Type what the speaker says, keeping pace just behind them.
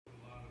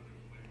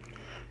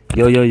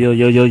Yo, yo, yo,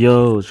 yo, yo,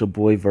 yo. It's your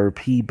boy Ver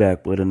P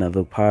back with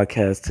another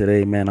podcast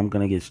today, man. I'm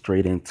going to get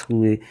straight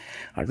into it.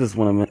 I just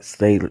want to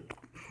say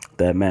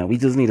that, man, we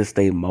just need to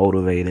stay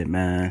motivated,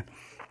 man.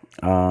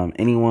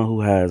 Anyone who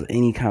has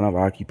any kind of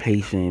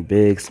occupation,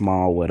 big,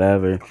 small,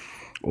 whatever,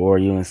 or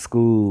you're in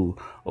school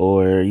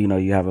or,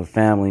 you have a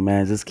family,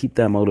 man, just keep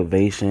that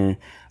motivation.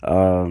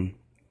 Um,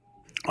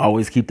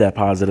 Always keep that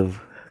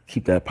positive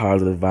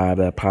vibe,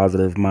 that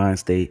positive mind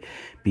state,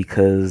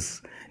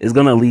 because it's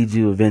going to lead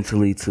you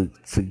eventually to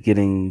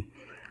getting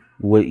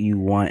what you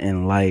want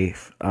in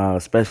life,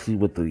 especially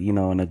with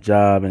in a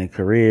job and a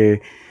career,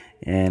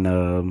 and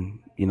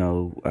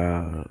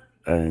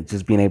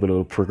just being able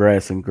to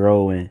progress and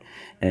grow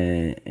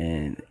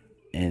and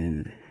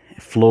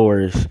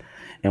flourish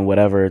in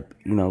whatever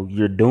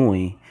you're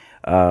doing.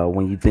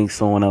 When you think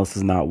someone else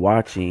is not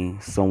watching,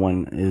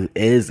 someone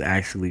is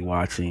actually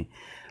watching.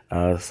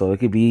 So it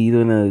could be either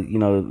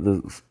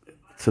in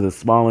to the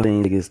smallest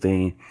thing, biggest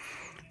thing.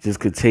 Just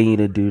continue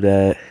to do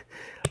that.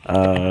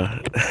 Uh,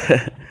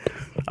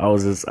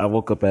 I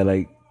woke up at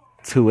like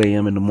 2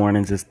 a.m. in the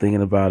morning just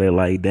thinking about it.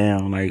 Like,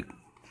 damn, like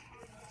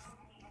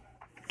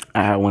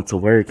I went to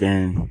work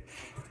and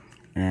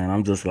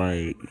I'm just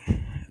like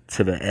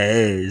to the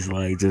edge,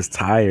 like just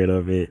tired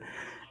of it.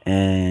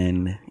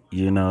 And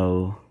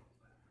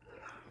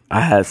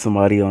I had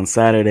somebody on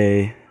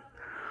Saturday,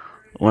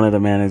 one of the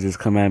managers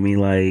come at me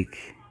like,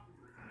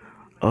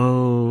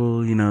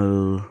 oh, you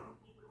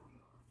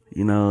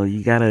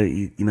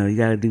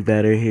gotta do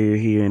better here,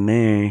 here, and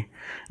there.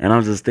 And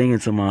I'm just thinking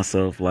to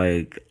myself,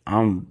 like,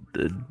 I'm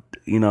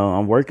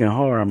working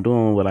hard. I'm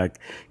doing what I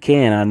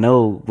can. I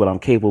know what I'm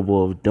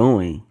capable of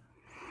doing.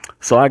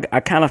 So I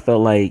kind of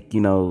felt like,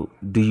 do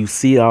you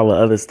see all the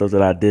other stuff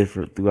that I did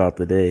throughout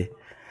the day?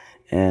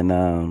 And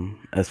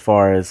as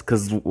far as,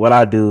 because what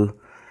I do,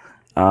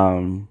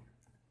 um,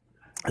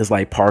 is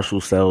like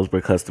partial sales for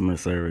customer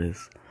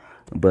service.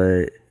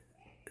 But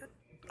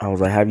I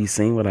was like, have you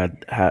seen what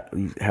have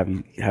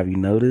you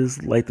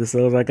noticed like the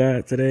sales I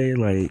got today?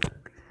 Like,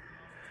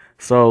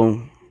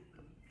 so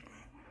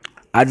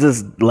I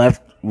just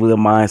left with a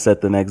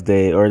mindset the next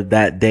day or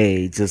that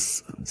day,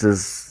 just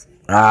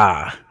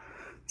freaking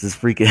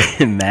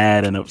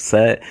mad and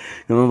upset.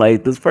 And I'm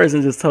like, this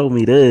person just told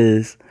me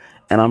this,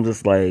 and I'm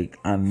just like,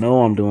 I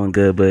know I'm doing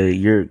good, but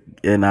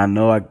and I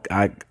know I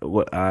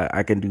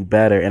can do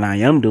better, and I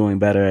am doing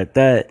better at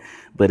that.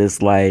 But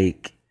it's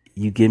like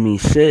you give me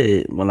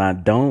shit when I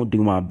don't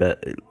do my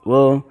best.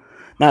 Well,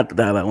 not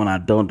that like when I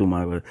don't do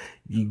my best.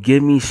 You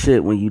give me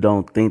shit when you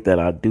don't think that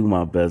I do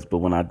my best, but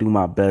when I do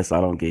my best,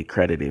 I don't get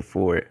credited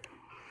for it.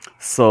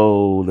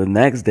 So the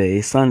next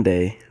day,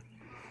 Sunday,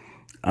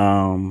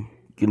 um,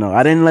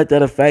 I didn't let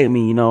that affect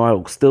me.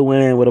 I still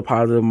went in with a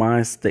positive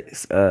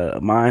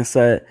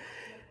mindset,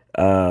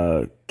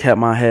 kept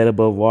my head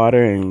above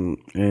water,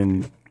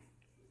 and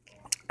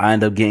I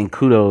ended up getting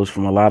kudos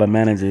from a lot of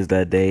managers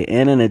that day.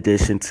 And in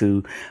addition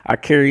to, I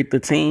carried the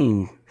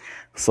team.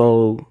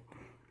 So,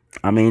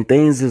 I mean,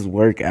 things just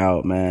work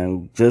out,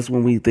 man. Just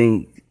when we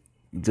think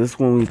is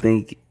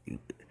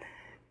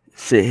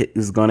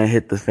gonna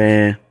hit the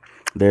fan,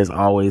 there's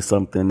always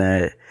something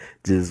that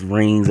just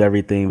rings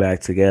everything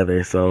back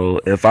together. So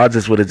if I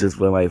just would have just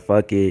been like,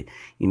 fuck it,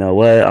 you know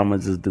what, I'm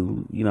gonna just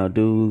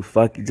do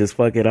fuck it, just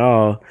fuck it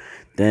all,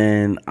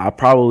 then I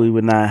probably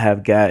would not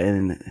have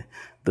gotten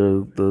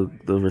the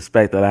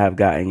respect that I have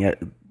gotten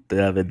yet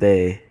the other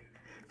day.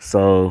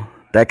 So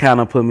that kind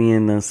of put me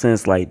in a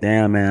sense like,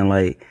 damn, man,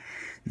 like,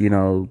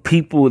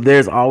 people,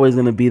 there's always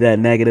going to be that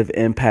negative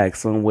impact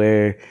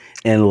somewhere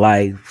in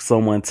life.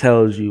 Someone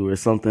tells you or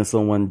something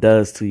someone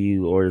does to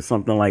you or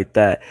something like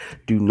that.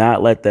 Do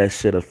not let that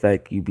shit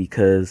affect you,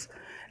 because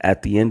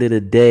at the end of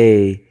the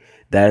day,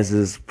 that's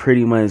just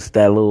pretty much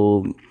that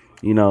little,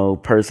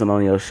 person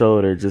on your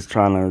shoulder just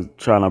trying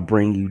to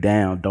bring you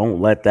down.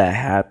 Don't let that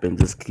happen.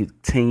 Just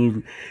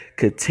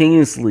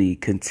continuously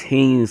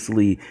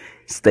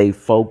stay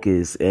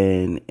focused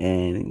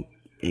and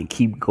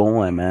keep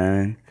going,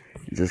 man.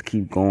 Just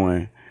keep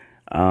going.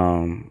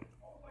 Um,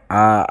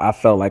 I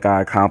felt like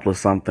I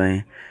accomplished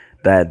something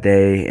that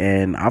day,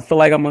 and I feel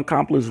like I'm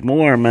accomplished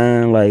more,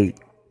 man. Like,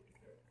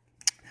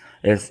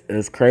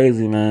 it's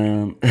crazy,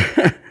 man.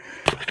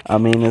 I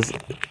mean,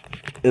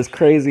 it's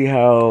crazy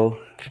how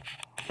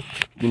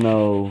you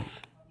know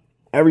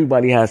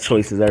everybody has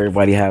choices,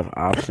 everybody have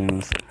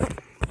options,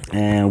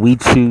 and we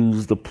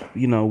choose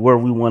where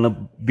we want to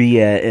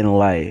be at in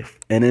life.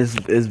 And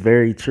it's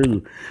very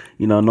true.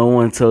 No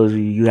one tells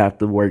you have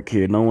to work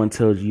here, no one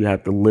tells you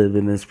have to live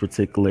in this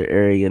particular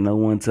area, no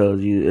one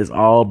tells you. It's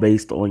all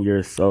based on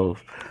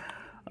yourself.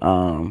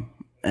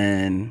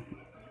 And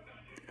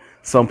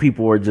some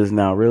people are just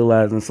now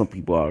realizing, some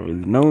people already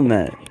known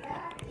that.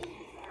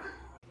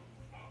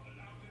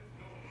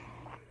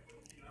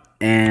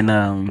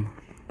 And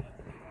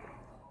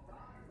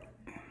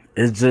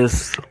it's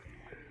just,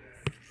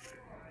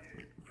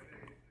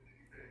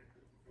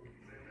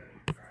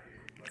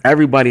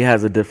 everybody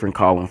has a different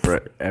calling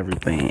for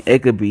everything. It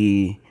could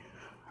be,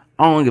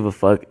 I don't give a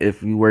fuck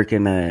if you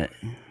working at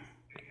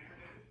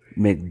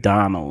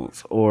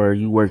McDonald's or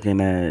you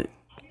working at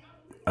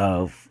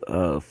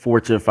a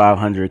Fortune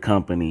 500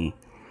 company,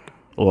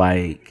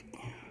 like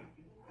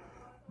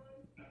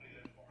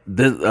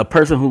a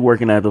person who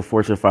working at the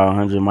Fortune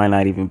 500 might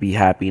not even be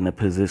happy in the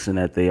position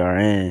that they are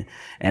in,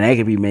 and they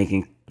could be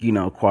making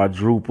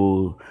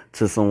quadruple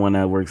to someone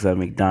that works at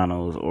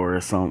McDonald's or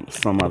some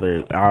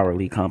other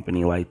hourly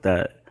company like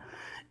that.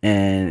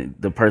 And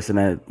the person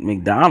at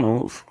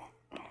McDonald's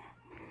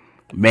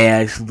may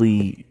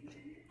actually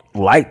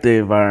like the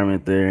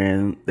environment they're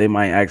in. They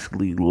might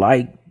actually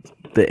like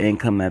the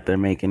income that they're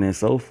making and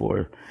so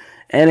forth.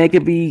 And it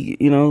could be,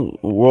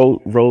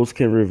 roles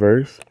can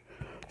reverse.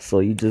 So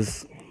you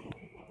just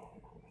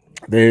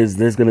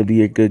there's gonna be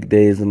your good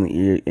days and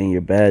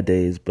your bad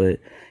days, but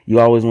you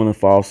always want to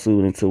fall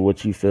suit into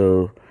what you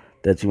feel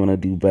that you want to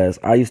do best.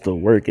 I used to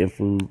work in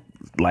food,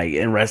 like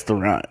in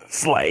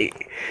restaurants,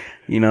 like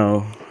you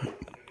know,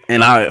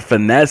 and I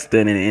finessed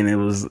it, and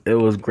it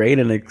was great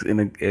and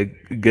a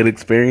good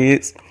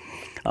experience.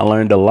 I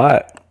learned a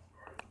lot,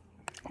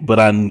 but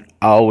I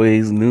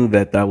always knew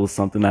that was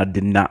something I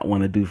did not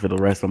want to do for the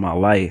rest of my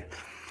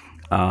life.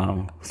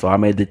 So I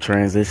made the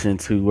transition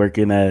to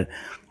working at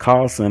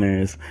call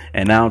centers,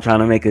 and now I'm trying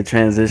to make a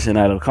transition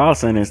out of call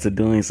centers to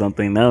doing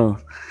something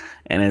else.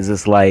 And it's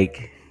just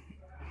like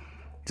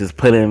just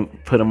putting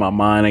my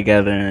mind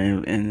together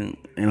and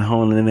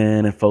honing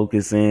in and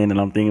focusing. And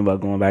I'm thinking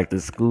about going back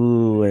to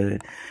school and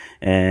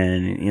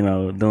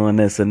doing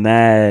this and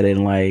that,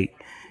 and like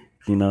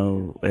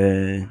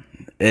and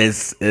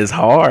it's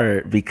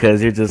hard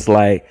because you're just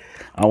like,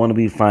 I want to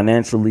be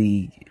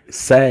financially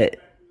set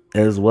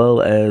as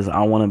well as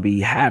I want to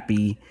be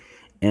happy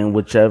in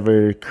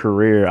whichever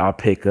career I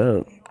pick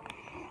up.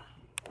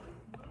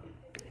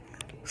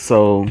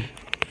 So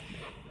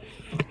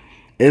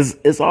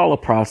it's all a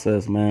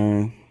process,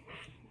 man.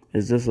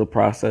 It's just a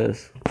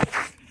process.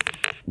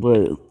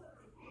 But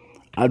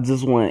I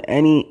just want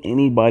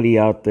anybody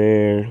out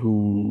there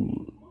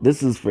who,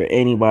 this is for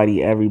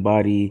anybody,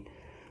 everybody,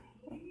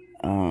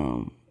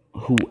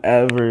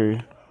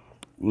 whoever,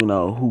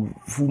 who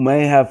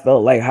may have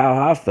felt like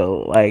how I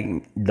felt. Like,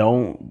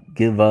 don't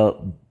give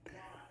up.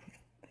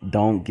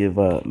 Don't give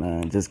up,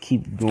 man. Just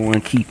keep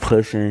going, keep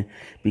pushing,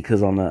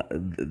 because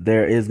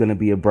there is gonna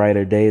be a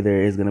brighter day.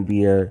 There is gonna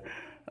be a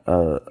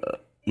a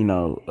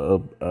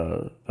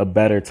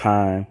better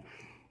time,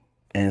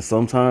 and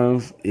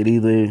sometimes it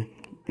either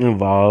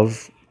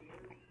involves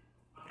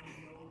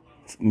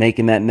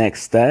making that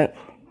next step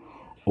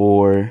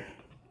or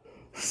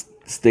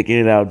sticking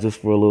it out just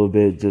for a little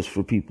bit, just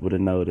for people to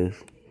notice.